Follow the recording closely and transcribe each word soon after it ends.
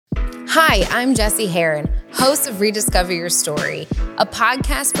Hi, I'm Jessie Heron, host of Rediscover Your Story, a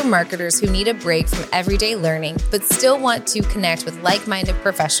podcast for marketers who need a break from everyday learning but still want to connect with like-minded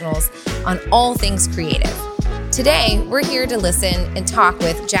professionals on all things creative. Today, we're here to listen and talk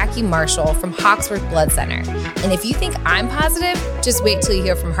with Jackie Marshall from Hawksworth Blood Center. And if you think I'm positive, just wait till you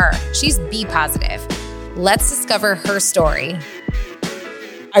hear from her. She's B positive. Let's discover her story.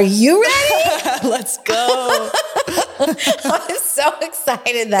 Are you ready? Let's go. I'm so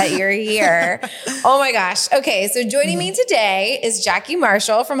excited that you're here. Oh my gosh. Okay, so joining me today is Jackie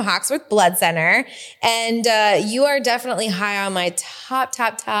Marshall from Hawksworth Blood Center. And you are definitely high on my top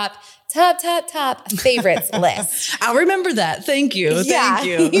favorites list. I'll remember that. Thank you. Yeah,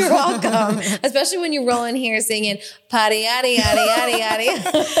 Thank you. You're welcome. Especially when you roll in here singing potty yaddy yaddy yaddy yaddy.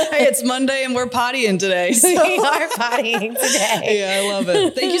 Hey, it's Monday and we're pottying today. So. We are pottying today. Yeah, I love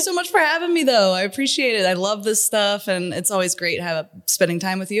it. Thank you so much for having me, though. I appreciate it. I love this stuff, and it's always great spending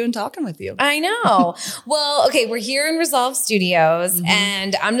time with you and talking with you. I know. Well, okay, we're here in Resolve Studios,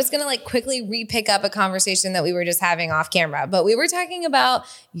 and I'm just going to quickly re-pick up a conversation that we were just having off camera. But we were talking about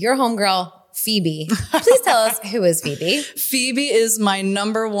your homegirl, Phoebe. Please tell us, who is Phoebe? Phoebe is my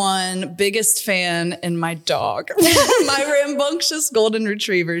number one biggest fan and my dog. My rambunctious golden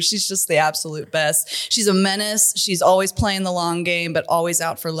retriever. She's just the absolute best. She's a menace. She's always playing the long game, but always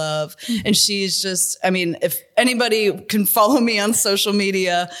out for love. And she's just, I mean, if anybody can follow me on social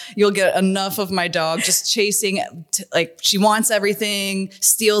media, you'll get enough of my dog just chasing, she wants everything,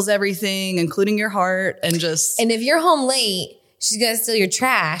 steals everything, including your heart, and just. And if you're home late, she's going to steal your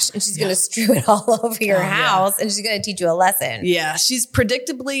trash and she's going to strew it all over your house and she's going to teach you a lesson. Yeah, she's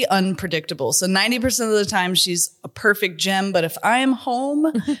predictably unpredictable. So 90% of the time she's a perfect gem. But if I am home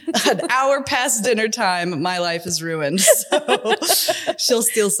an hour past dinner time, my life is ruined. So she'll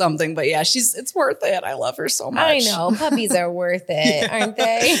steal something. But yeah, it's worth it. I love her so much. I know. Puppies are worth it, aren't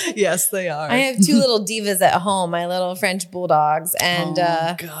they? Yes, they are. I have two little divas at home, my little French bulldogs. And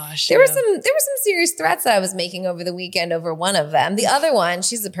there were some serious threats that I was making over the weekend over one of them. The other one,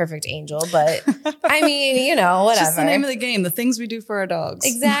 she's a perfect angel, but I mean, whatever. Just the name of the game, the things we do for our dogs.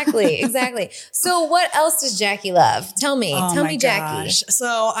 Exactly. So what else does Jackie love? Tell me, Jackie.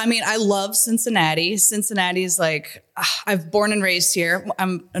 So, I mean, I love Cincinnati. Cincinnati's I've born and raised here.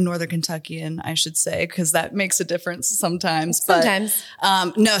 I'm a Northern Kentuckian, I should say, because that makes a difference sometimes. Sometimes.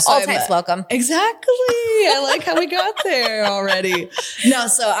 No, so all types welcome. Exactly. I like how we got there already. No,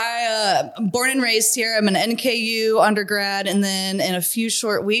 so I'm born and raised here. I'm an NKU undergrad, and then in a few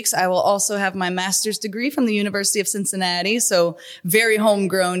short weeks, I will also have my master's degree from the University of Cincinnati. So very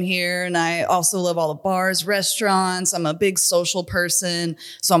homegrown here, and I also love all the bars, restaurants. I'm a big social person,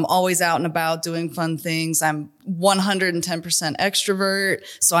 so I'm always out and about doing fun things. I'm 110% extrovert.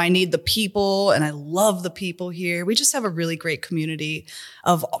 So I need the people, and I love the people here. We just have a really great community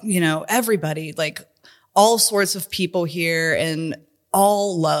of, everybody, all sorts of people here, and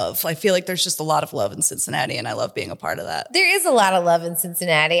all love. I feel like there's just a lot of love in Cincinnati, and I love being a part of that. There is a lot of love in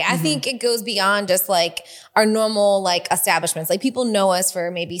Cincinnati. I think it goes beyond just our normal establishments. People know us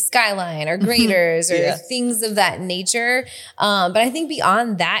for maybe Skyline or Graders or things of that nature. But I think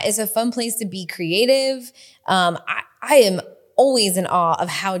beyond that, it's a fun place to be creative. I am always in awe of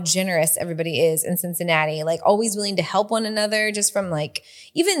how generous everybody is in Cincinnati, always willing to help one another, just from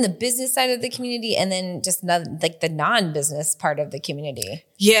even the business side of the community, and then just the non-business part of the community.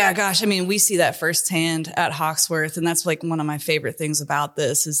 Yeah, gosh. I mean, we see that firsthand at Hawksworth. And that's one of my favorite things about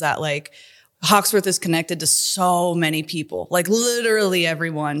this is that Hawksworth is connected to so many people, literally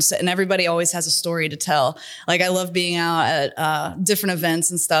everyone. And everybody always has a story to tell. I love being out at different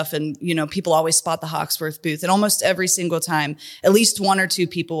events and stuff. And, people always spot the Hawksworth booth. And almost every single time, at least one or two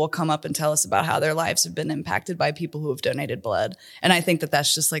people will come up and tell us about how their lives have been impacted by people who have donated blood. And I think that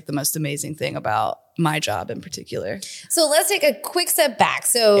that's just the most amazing thing about my job in particular. So let's take a quick step back.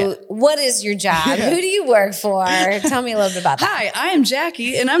 So what is your job? Who do you work for? Tell me a little bit about that. Hi, I am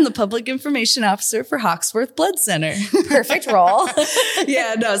Jackie, and I'm the Public Information Officer for Hawksworth Blood Center. Perfect role.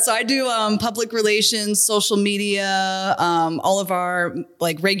 So I do public relations, social media, all of our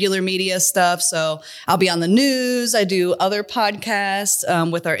regular media stuff. So I'll be on the news. I do other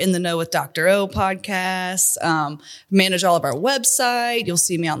podcasts with our In the Know with Dr. O podcast, manage all of our website. You'll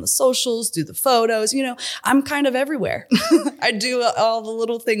see me on the socials, do the photos. knows, I'm kind of everywhere. I do all the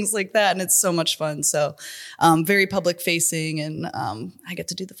little things like that, and it's so much fun. So very public facing, and I get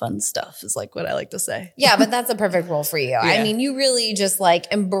to do the fun stuff is like what I like to say. Yeah, but that's a perfect role for you. Yeah. I mean, you really just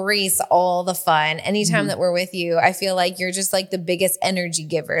like embrace all the fun. Anytime that we're with you, I feel like you're just like the biggest energy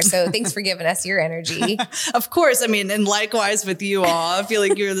giver. So thanks for giving us your energy. Of course. I mean, and likewise with you all, I feel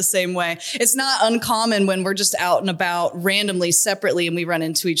like you're the same way. It's not uncommon when we're just out and about randomly, separately, and we run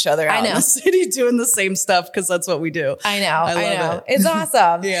into each other out in the city doing the same stuff because that's what we do. I know. It's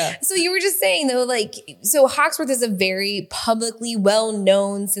awesome. Yeah. So you were just saying though, like, so Hawksworth is a very publicly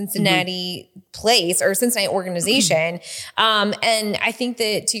well-known Cincinnati place or Cincinnati organization. And I think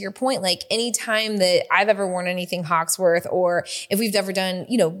that to your point, like anytime that I've ever worn anything Hawksworth, or if we've ever done,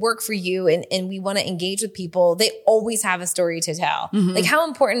 work for you and we want to engage with people, they always have a story to tell. Like how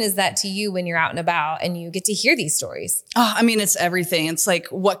important is that to you when you're out and about and you get to hear these stories? Oh, I mean, it's everything. It's like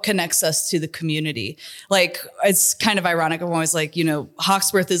what connects us to the community. Like it's kind of ironic. I'm always like,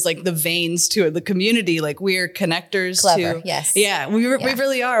 Hawksworth is like the veins to the community. Like we're connectors. Clever, yes. Yeah, we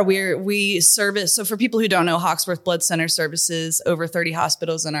really are. We service. So for people who don't know, Hawksworth Blood Center services over 30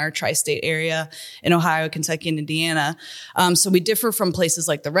 hospitals in our tri-state area in Ohio, Kentucky, and Indiana. So we differ from places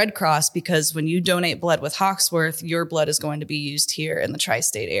like the Red Cross because when you donate blood with Hawksworth, your blood is going to be used here in the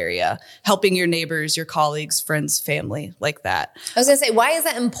tri-state area, helping your neighbors, your colleagues, friends, family, like that. I was going to say, why is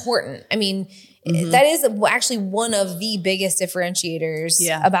that important? I mean, that is actually one of the biggest differentiators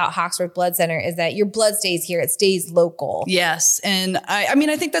about Hawksworth Blood Center is that your blood stays here. It stays local. Yes. And I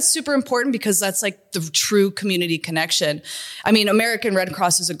think that's super important because that's like the true community connection. I mean, American Red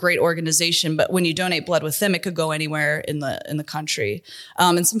Cross is a great organization, but when you donate blood with them, it could go anywhere in the country.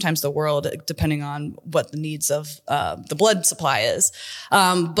 And sometimes the world, depending on what the needs of the blood supply is.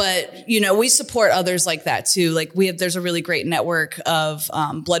 But we support others like that too. Like there's a really great network of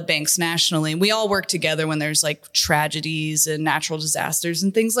blood banks nationally. And we all work together when there's like tragedies and natural disasters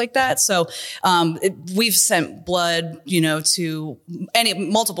and things like that. So we've sent blood, to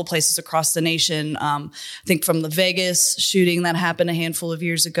multiple places across the nation. I think from the Vegas shooting that happened a handful of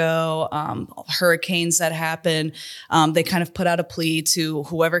years ago, hurricanes that happened, they kind of put out a plea to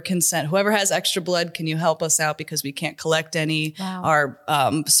whoever has extra blood, can you help us out because we can't collect any. Wow.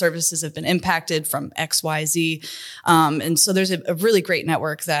 Our services have been impacted from XYZ. And so there's a really great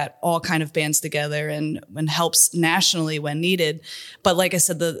network that all kind of bands together and helps nationally when needed. But like I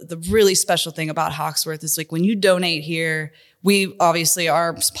said, the really special thing about Hawksworth is like when you donate here, we obviously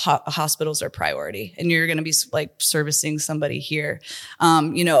our hospitals are priority and you're going to be like servicing somebody here.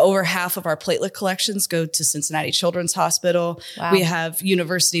 Over half of our platelet collections go to Cincinnati Children's Hospital. Wow. We have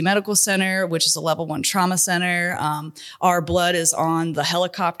University Medical Center, which is a level 1 trauma center. Our blood is on the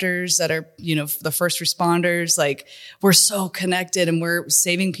helicopters that are, the first responders. Like we're so connected and we're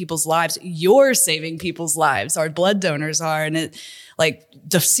saving people's lives. You're saving people's lives. Our blood donors are. And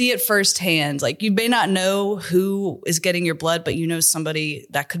to see it firsthand, like you may not know who is getting your blood, but somebody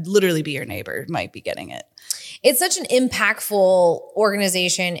that could literally be your neighbor might be getting it. It's such an impactful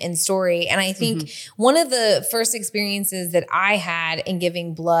organization and story. And I think one of the first experiences that I had in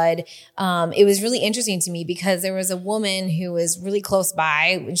giving blood, it was really interesting to me because there was a woman who was really close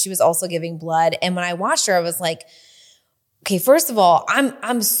by when she was also giving blood. And when I watched her, I was like, okay, first of all,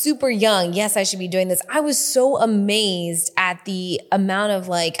 I'm super young. Yes, I should be doing this. I was so amazed at the amount of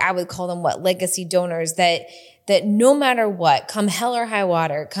I would call them legacy donors that no matter what, come hell or high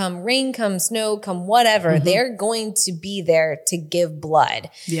water, come rain, come snow, come whatever, they're going to be there to give blood.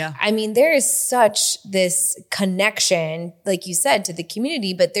 Yeah. I mean, there is such this connection, like you said, to the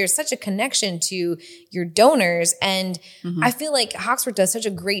community, but there's such a connection to your donors. And I feel like Hawksworth does such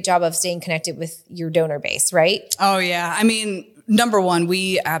a great job of staying connected with your donor base, right? Oh, yeah. I mean, number one,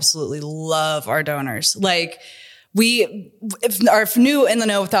 we absolutely love our donors. If our new In the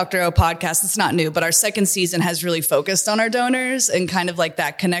Know with Dr. O podcast, it's not new, but our second season has really focused on our donors and kind of like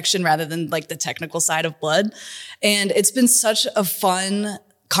that connection rather than like the technical side of blood. And it's been such a fun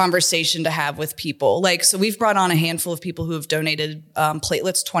conversation to have with people. So we've brought on a handful of people who have donated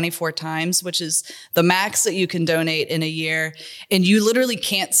platelets 24 times, which is the max that you can donate in a year. And you literally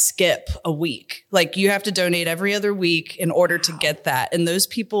can't skip a week. You have to donate every other week in order to get that. And those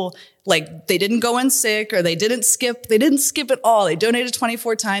people, they didn't go in sick or they didn't skip at all. They donated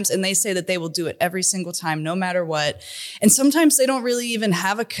 24 times and they say that they will do it every single time, no matter what. And sometimes they don't really even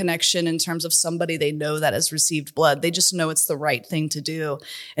have a connection in terms of somebody they know that has received blood. They just know it's the right thing to do.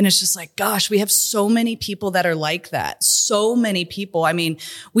 And it's just like, gosh, we have so many people that are like that. So many people. I mean,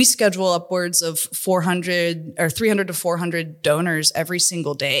 we schedule upwards of 400 or 300 to 400 donors every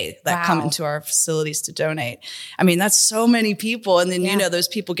single day that come into our facilities to donate. I mean, that's so many people. And then, those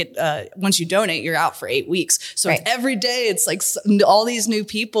people get, once you donate, you're out for 8 weeks. So every day it's like all these new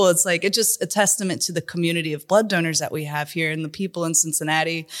people. It's like, it's just a testament to the community of blood donors that we have here and the people in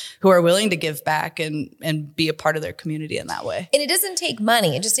Cincinnati who are willing to give back and be a part of their community in that way. And it doesn't take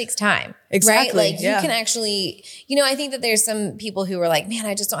money. It just takes time. Exactly. Right? Like you can actually, I think that there's some people who are like, man,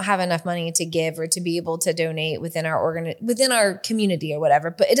 I just don't have enough money to give or to be able to donate within our community or whatever.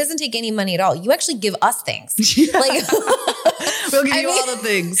 But it doesn't take any money at all. You actually give us things. Like we'll give you all the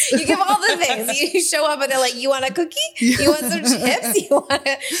things. You give all the things. You show up and they're like, you want a cookie? You want some chips?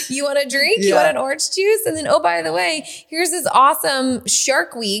 You want a drink? You want an orange juice? And then, oh, by the way, here's this awesome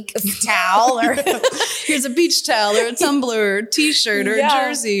Shark Week towel, or here's a beach towel or a tumbler or t-shirt or a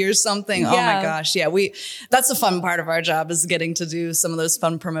jersey or something. Oh my gosh. Yeah. That's the fun part of our job, is getting to do some of those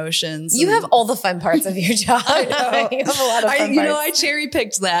fun promotions. You have all the fun parts of your job. I know. You have a lot of fun parts. I cherry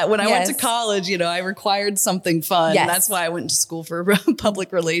picked that when I went to college. I required something fun. Yes. And that's why I went to school for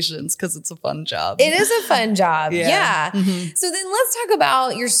public relations, because it's a fun job. It is a fun job. Yeah. Mm-hmm. So then let's talk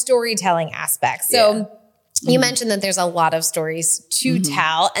about your storytelling aspect. So you mentioned that there's a lot of stories to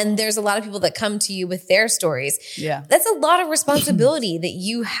tell, and there's a lot of people that come to you with their stories. Yeah. That's a lot of responsibility that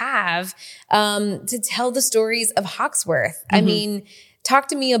you have to tell the stories of Hawksworth. I mean, talk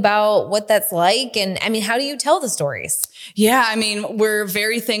to me about what that's like. And I mean, how do you tell the stories? Yeah. I mean, we're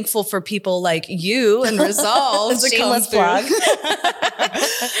very thankful for people like you and Resolve to come plug.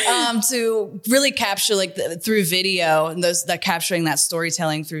 To really capture through video and capturing that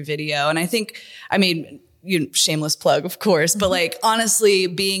storytelling through video. And I think, shameless plug, of course, but honestly,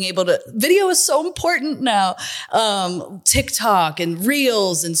 being able to, video is so important now. TikTok and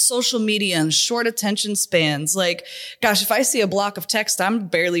reels and social media and short attention spans. Gosh, if I see a block of text, I'm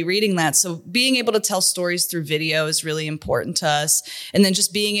barely reading that. So being able to tell stories through video is really important to us. And then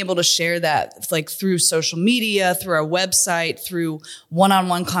just being able to share that through social media, through our website, through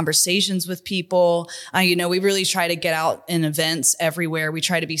one-on-one conversations with people. We really try to get out in events everywhere. We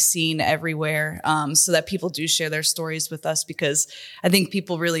try to be seen everywhere, so that people do share their stories with us, because I think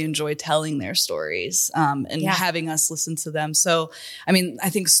people really enjoy telling their stories and having us listen to them. So, I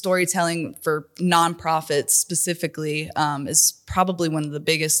think storytelling for nonprofits specifically is probably one of the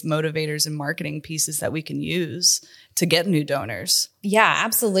biggest motivators and marketing pieces that we can use to get new donors. Yeah,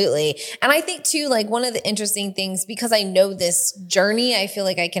 absolutely. And I think too, one of the interesting things, because I know this journey, I feel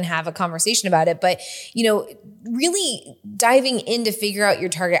like I can have a conversation about it, but, really diving in to figure out your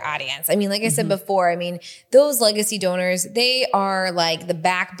target audience. I mean, like I said before, those legacy donors, they are the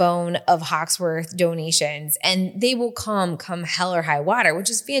backbone of Hawksworth donations, and they will come hell or high water,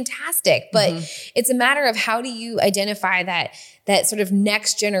 which is fantastic. But it's a matter of, how do you identify that sort of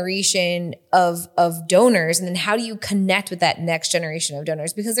next generation of donors, and then how do you connect with that next generation of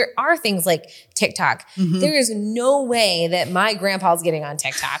donors? Because there are things like TikTok. There is no way that my grandpa's getting on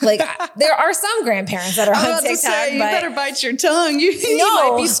TikTok. There are some grandparents that are on TikTok. You better bite your tongue. You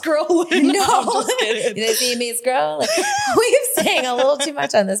might be scrolling. No, I'm just kidding. You see me scroll? We've saying a little too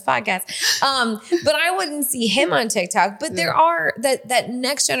much on this podcast. But I wouldn't see him on TikTok. But there are that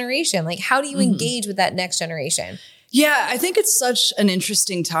next generation. How do you engage with that next generation? Yeah, I think it's such an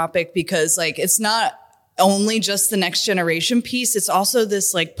interesting topic, because it's not only just the next generation piece. It's also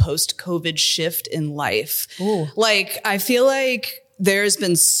this post-COVID shift in life. Ooh. I feel like there's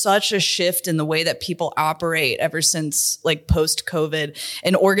been such a shift in the way that people operate ever since post-COVID,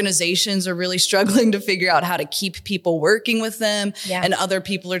 and organizations are really struggling to figure out how to keep people working with them. Yeah. And other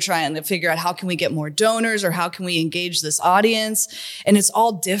people are trying to figure out, how can we get more donors, or how can we engage this audience? And it's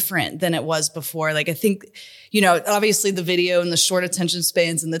all different than it was before. I think, obviously the video and the short attention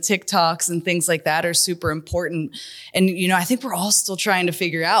spans and the TikToks and things like that are super important. And, I think we're all still trying to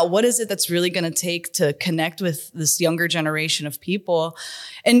figure out, what is it that's really going to take to connect with this younger generation of people.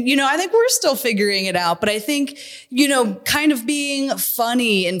 And, I think we're still figuring it out, but I think, kind of being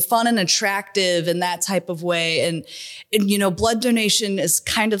funny and fun and attractive in that type of way. And blood donation is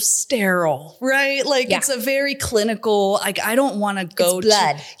kind of sterile, right? It's a very clinical, I don't want to go it's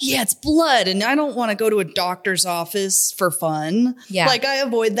blood. It's blood. And I don't want to go to a doctor's office for fun. Yeah. I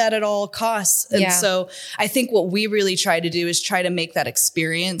avoid that at all costs. And so I think what we really try to do is try to make that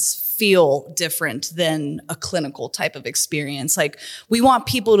experience feel different than a clinical type of experience. Like we want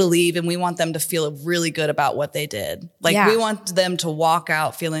people to leave and we want them to feel really good about what they did. Like we want them to walk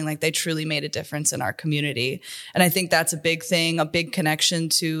out feeling like they truly made a difference in our community. And I think that's a big thing, a big connection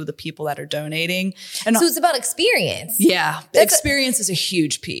to the people that are donating. And so it's about experience. Yeah. Experience is a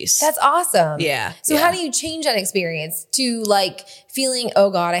huge piece. That's awesome. Yeah. So how do you change that experience to like feeling,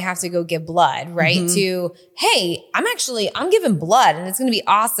 oh God, I have to go give blood, right? To, hey, I'm giving blood and it's going to be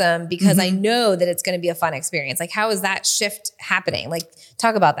awesome because I know that it's going to be a fun experience. Like how is that shift happening? Like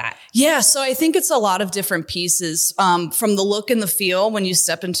talk about that. Yeah. So I think it's a lot of different pieces. From the look and the feel, when you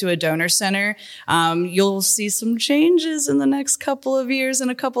step into a donor center, you'll see some changes in the next couple of years in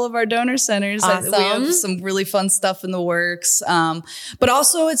a couple of our donor centers. Awesome. We have some really fun stuff in the works. But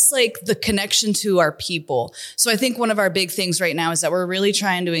also it's like the connection to our people. So I think one of our big things right now is that we're really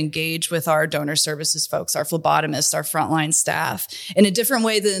trying to engage with our donor services folks, our phlebotomists, our frontline staff in a different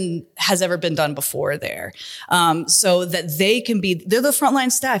way than has ever been done before there. So that they're the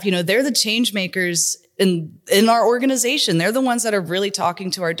frontline staff, they're the change makers in our organization. They're the ones that are really talking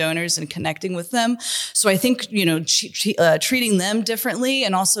to our donors and connecting with them. So I think, treating them differently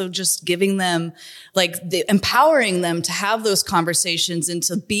and also just giving them empowering them to have those conversations and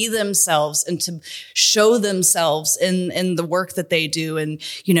to be themselves and to show themselves in the work that they do and,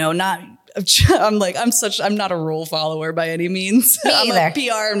 I'm not a rule follower by any means. I'm a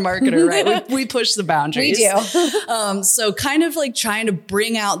PR and marketer, right? We push the boundaries. We do. So kind of like trying to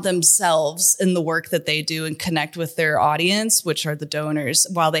bring out themselves in the work that they do and connect with their audience, which are the donors,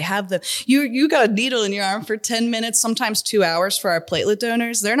 while they have you got a needle in your arm for 10 minutes, sometimes 2 hours for our platelet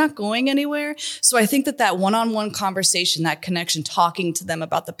donors. They're not going anywhere. So I think that one-on-one conversation, that connection, talking to them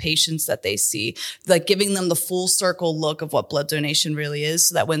about the patients that they see, like giving them the full circle look of what blood donation really is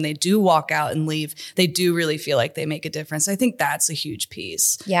so that when they do walk out and leave, they do really feel like they make a difference. I think that's a huge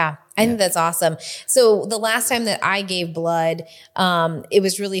piece. Yeah. I think that's awesome. So the last time that I gave blood, it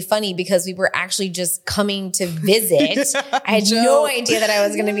was really funny because we were actually just coming to visit. I had no idea that I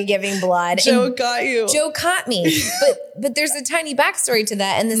was going to be giving blood. Joe got you. Joe caught me. But there's a tiny backstory to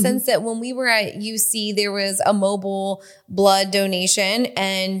that in the sense that when we were at UC, there was a mobile blood donation.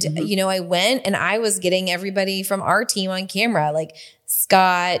 And, I went and I was getting everybody from our team on camera, like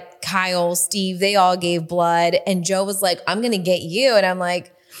Scott, Kyle, Steve, they all gave blood. And Joe was like, I'm going to get you. And I'm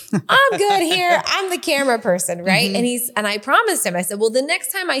like, I'm good here. I'm the camera person, right? And I promised him, I said, well, the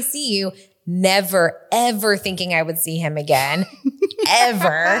next time I see you, never, ever thinking I would see him again,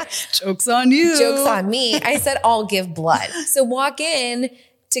 ever. Joke's on you. Joke's on me. I said, I'll give blood. So walk in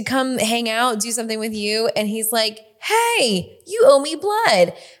to come hang out, do something with you. And he's like, hey, you owe me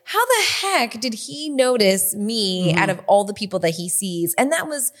blood. How the heck did he notice me out of all the people that he sees? And that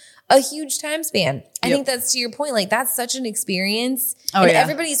was a huge time span. I think that's to your point. Like that's such an experience. Oh, and yeah.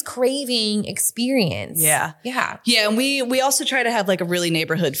 Everybody's craving experience. Yeah. Yeah. Yeah. And we also try to have like a really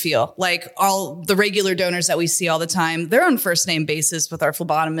neighborhood feel. Like all the regular donors that we see all the time, they're on first name basis with our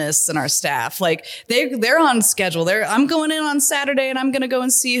phlebotomists and our staff. Like they're on schedule. I'm going in on Saturday and I'm going to go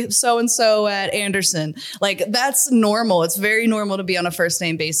and see so-and-so at Anderson. Like that's normal. It's very normal to be on a first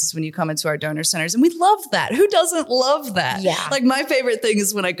name basis when you come into our donor centers. And we love that. Who doesn't love that? Yeah. Like my favorite thing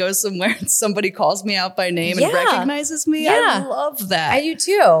is when I go somewhere and somebody calls me out by name and recognizes me. Yeah. I love that. I do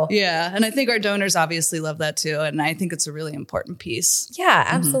too. Yeah. And I think our donors obviously love that too. And I think it's a really important piece. Yeah,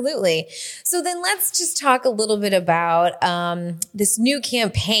 absolutely. So then let's just talk a little bit about this new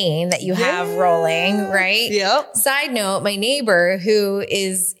campaign that you have rolling, right? Yep. Side note, my neighbor who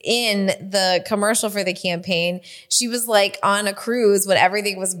is in the commercial for the campaign, she was like on a cruise when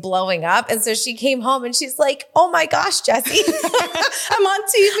everything was blowing up. And so she came home and she's like, oh my gosh, Jessie. I'm on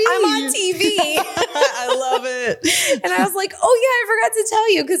TV. I'm on TV. I love it. And I was like, oh yeah, I forgot to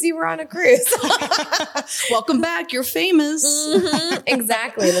tell you because you were on a cruise. Welcome back. You're famous.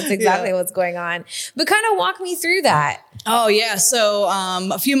 Exactly. That's exactly what's going on. But kind of walk me through that. Oh, yeah. So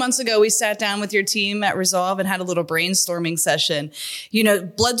a few months ago, we sat down with your team at Resolve and had a little brainstorming session.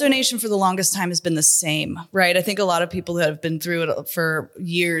 Blood donation for the longest time has been the same, right? I think a lot of people that have been through it for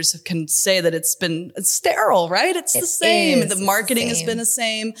years can say that it's sterile, right? It's the same. The marketing has been the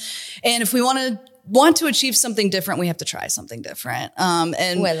same. And if we want to achieve something different, we have to try something different. And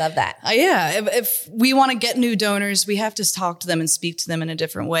I love that. If we want to get new donors, we have to talk to them and speak to them in a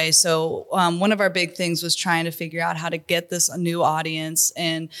different way. So one of our big things was trying to figure out how to get this a new audience.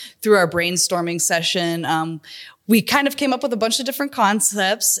 And through our brainstorming session, we kind of came up with a bunch of different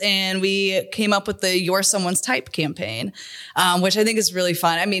concepts, and we came up with the You're Someone's Type campaign, which I think is really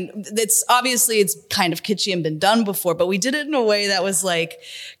fun. I mean, it's kind of kitschy and been done before, but we did it in a way that was like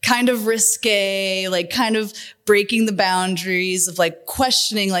kind of risque, like kind of breaking the boundaries of like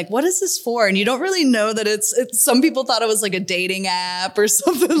questioning, like, what is this for? And you don't really know that it's some people thought it was like a dating app or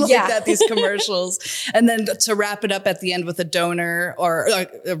something like that, these commercials. And then to wrap it up at the end with a donor or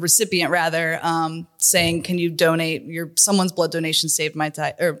a recipient rather, saying, can you donate someone's blood donation saved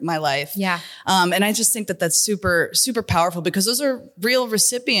my life. Yeah. And I just think that that's super, super powerful because those are real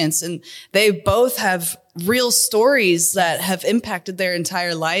recipients and they both have real stories that have impacted their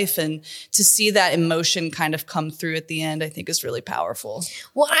entire life. And to see that emotion kind of come through at the end, I think is really powerful.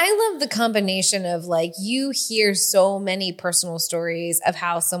 Well, I love the combination of like, you hear so many personal stories of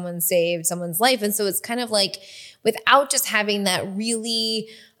how someone saved someone's life. And so it's kind of like, without just having that really,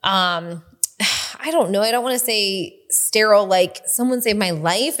 I don't know. I don't want to say sterile, like someone saved my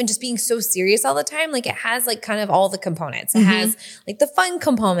life and just being so serious all the time. Like it has like kind of all the components. It has like the fun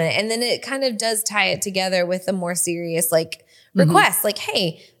component. And then it kind of does tie it together with a more serious like request. Like,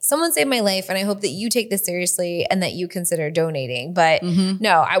 hey, someone saved my life and I hope that you take this seriously and that you consider donating. But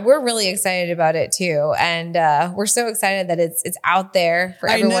no, we're really excited about it too. And we're so excited that it's out there for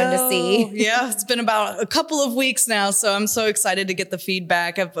everyone to see. Yeah, it's been about a couple of weeks now. So I'm so excited to get the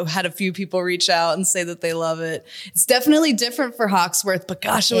feedback. I've had a few people reach out and say that they love it. It's definitely different for Hawksworth, but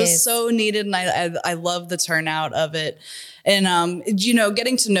gosh, it was so needed. And I love the turnout of it. And,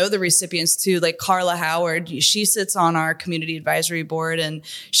 getting to know the recipients too, like Carla Howard, she sits on our community advisory board and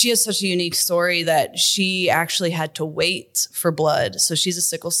she has such a unique story that she actually had to wait for blood. So she's a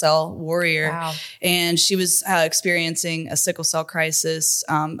sickle cell warrior. Wow. And she was experiencing a sickle cell crisis.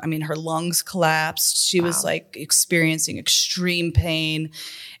 Her lungs collapsed. She was like experiencing extreme pain.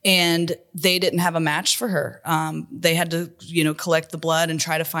 And they didn't have a match for her. They had to, collect the blood and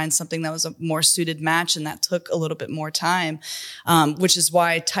try to find something that was a more suited match. And that took a little bit more time, which is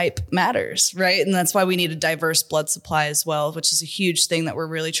why type matters, right? And that's why we need a diverse blood supply as well, which is a huge thing that we're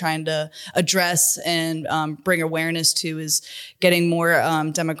really trying to address and bring awareness to, is getting more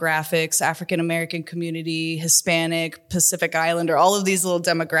demographics, African-American community, Hispanic, Pacific Islander, all of these little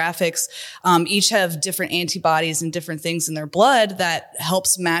demographics each have different antibodies and different things in their blood that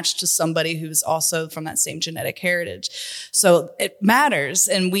helps match to somebody who's also from that same genetic heritage. So it matters.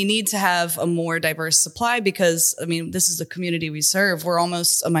 And we need to have a more diverse supply because, this is the community we serve. We're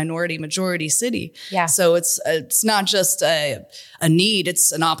almost a minority majority city. Yeah. So it's not just a need,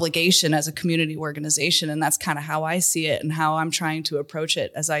 it's an obligation as a community organization. And that's kind of how I see it and how I'm trying to approach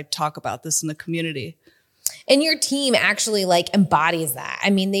it as I talk about this in the community. And your team actually like embodies that.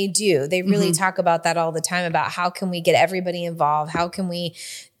 They do. They really talk about that all the time, about how can we get everybody involved? How can we,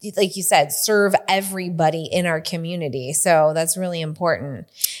 like you said, serve everybody in our community? So that's really important.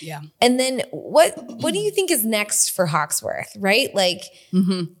 Yeah. And then what do you think is next for Hawksworth, right? Like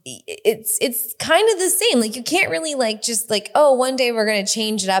it's kind of the same. Like you can't really like just like, oh, one day we're going to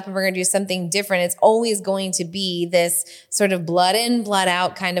change it up and we're going to do something different. It's always going to be this sort of blood in, blood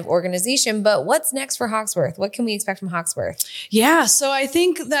out kind of organization. But what's next for Hawksworth? What can we expect from Hawksworth? Yeah. So I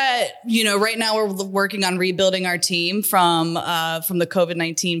think that, right now we're working on rebuilding our team from the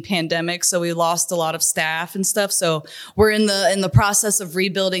COVID-19 pandemic. So we lost a lot of staff and stuff. So we're in the process of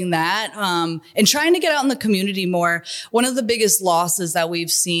rebuilding that, and trying to get out in the community more. One of the biggest losses that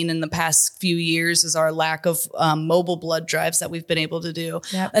we've seen in the past few years is our lack of mobile blood drives that we've been able to do.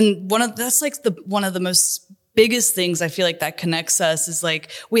 Yep. And one of the most biggest things I feel like that connects us is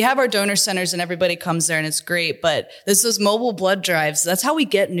like, we have our donor centers and everybody comes there and it's great, but there's those mobile blood drives. That's how we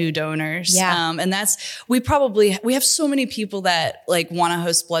get new donors. Yeah. And we have so many people that like want to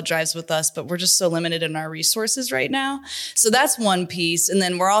host blood drives with us, but we're just so limited in our resources right now. So that's one piece. And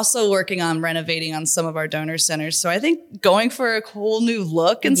then we're also working on renovating on some of our donor centers. So I think going for a whole new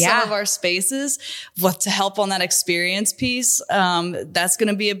look in some of our spaces, to help on that experience piece, that's going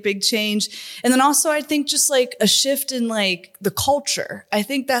to be a big change. And then also I think just like a shift in like the culture. I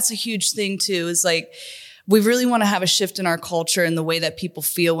think that's a huge thing too, is like, we really want to have a shift in our culture and the way that people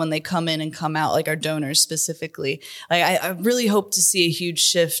feel when they come in and come out, like our donors specifically. Like I really hope to see a huge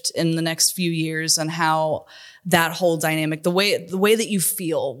shift in the next few years on how that whole dynamic, the way that you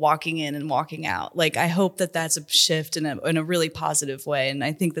feel walking in and walking out. Like, I hope that that's a shift in a really positive way. And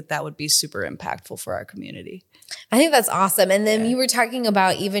I think that would be super impactful for our community. I think that's awesome. And then you were talking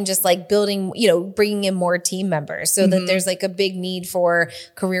about even just like building, bringing in more team members so that there's like a big need for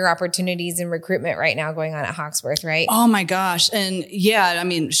career opportunities and recruitment right now going on at Hawksworth, right? Oh my gosh. And yeah,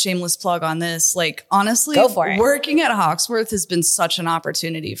 shameless plug on this. Like, honestly, go for it. Working at Hawksworth has been such an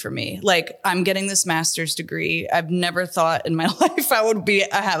opportunity for me. Like, I'm getting this master's degree. degree. I've never thought in my life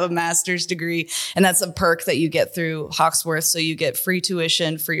I have a master's degree. And that's a perk that you get through Hawksworth. So you get free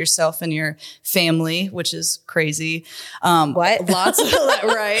tuition for yourself and your family, which is crazy. What? Lots of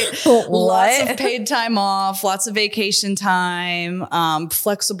right. Lots of paid time off, lots of vacation time,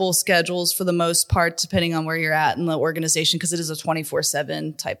 flexible schedules for the most part, depending on where you're at in the organization, because it is a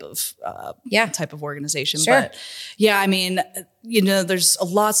 24/7 type of organization. Sure. But yeah, I mean, there's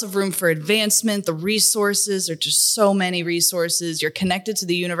lots of room for advancement. The resources are just so many resources. You're connected to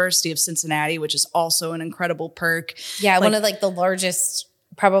the University of Cincinnati, which is also an incredible perk. Yeah, one of the largest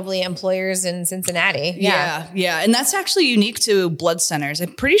probably employers in Cincinnati. Yeah. And that's actually unique to blood centers.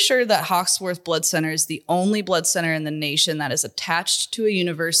 I'm pretty sure that Hawksworth Blood Center is the only blood center in the nation that is attached to a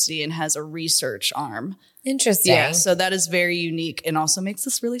university and has a research arm. Interesting. Yeah, so that is very unique and also makes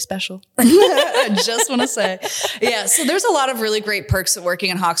this really special. I just want to say. Yeah, so there's a lot of really great perks of working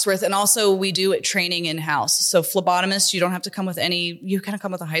in Hawksworth. And also we do training in-house. So phlebotomists, you don't have to come with you kind of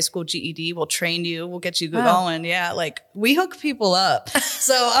come with a high school GED. We'll train you. We'll get you going. Yeah, we hook people up.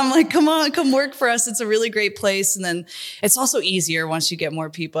 So I'm like, come on, come work for us. It's a really great place. And then it's also easier once you get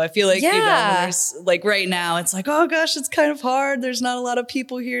more people. I feel like, when there's right now, it's like, oh gosh, it's kind of hard. There's not a lot of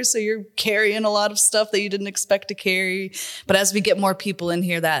people here. So you're carrying a lot of stuff that you didn't expect to carry. But as we get more people in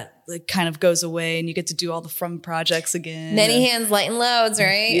here, that kind of goes away and you get to do all the fun projects again. Many hands, light and loads,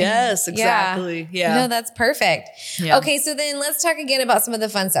 right? Yes, exactly. Yeah. No, that's perfect. Yeah. Okay, so then let's talk again about some of the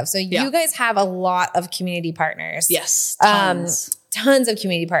fun stuff. So you guys have a lot of community partners. Yes, tons of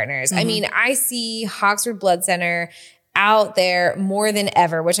community partners. I mean, I see Hawksworth Blood Center out there more than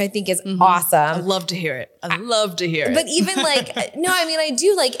ever, which I think is awesome. I love to hear it. I love to hear it. But even I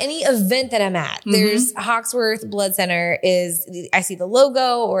do any event that I'm at. There's Hawksworth Blood Center I see the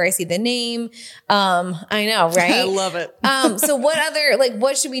logo or I see the name. I know, right? I love it. So what other,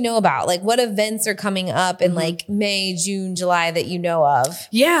 what should we know about? What events are coming up in May, June, July that you know of?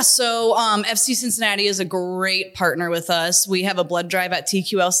 Yeah. So, FC Cincinnati is a great partner with us. We have a blood drive at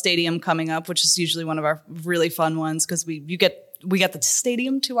TQL Stadium coming up, which is usually one of our really fun ones because we got the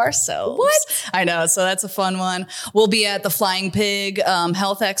stadium to ourselves. What? I know. So that's a fun one. We'll be at the Flying Pig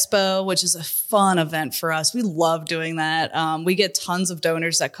Health Expo, which is a fun event for us. We love doing that. We get tons of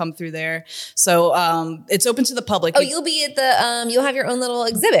donors that come through there. So it's open to the public. Oh, you'll be at you'll have your own little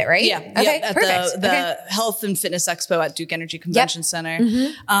exhibit, right? Yeah. Okay. At perfect. the Health and Fitness Expo at Duke Energy Convention Center.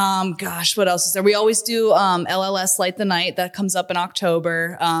 Gosh, what else is there? We always do LLS Light the Night. That comes up in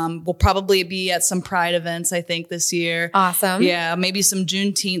October. We'll probably be at some Pride events, I think, this year. Awesome. Yeah, maybe some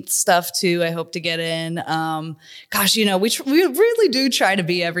Juneteenth stuff too. I hope to get in. Gosh, we really do try to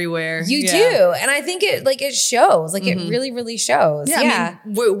be everywhere. You do, and I think it shows. It really, really shows. Yeah. I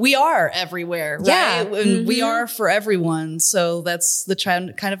mean, we are everywhere, right? Yeah, and we are for everyone. So that's the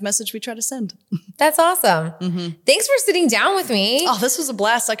kind of message we try to send. That's awesome. Thanks for sitting down with me. Oh, this was a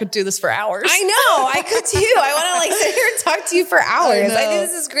blast. I could do this for hours. I know. I could too. I want to sit here and talk to you for hours. I think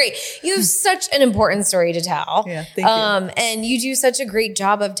this is great. You have such an important story to tell. Yeah, thank you. And you do such a great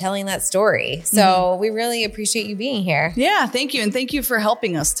job of telling that story. So we really appreciate you being here. Yeah, thank you. And thank you for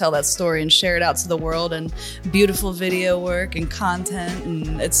helping us tell that story and share it out to the world, and beautiful video work and content.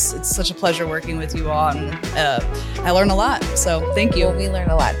 And it's such a pleasure working with you all. And I learn a lot. So thank you. Well, we learn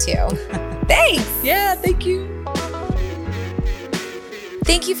a lot too. Thanks. Yeah, thank you.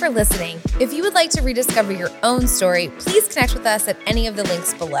 Thank you for listening. If you would like to rediscover your own story, please connect with us at any of the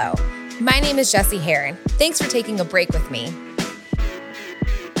links below. My name is Jessie Heron. Thanks for taking a break with me.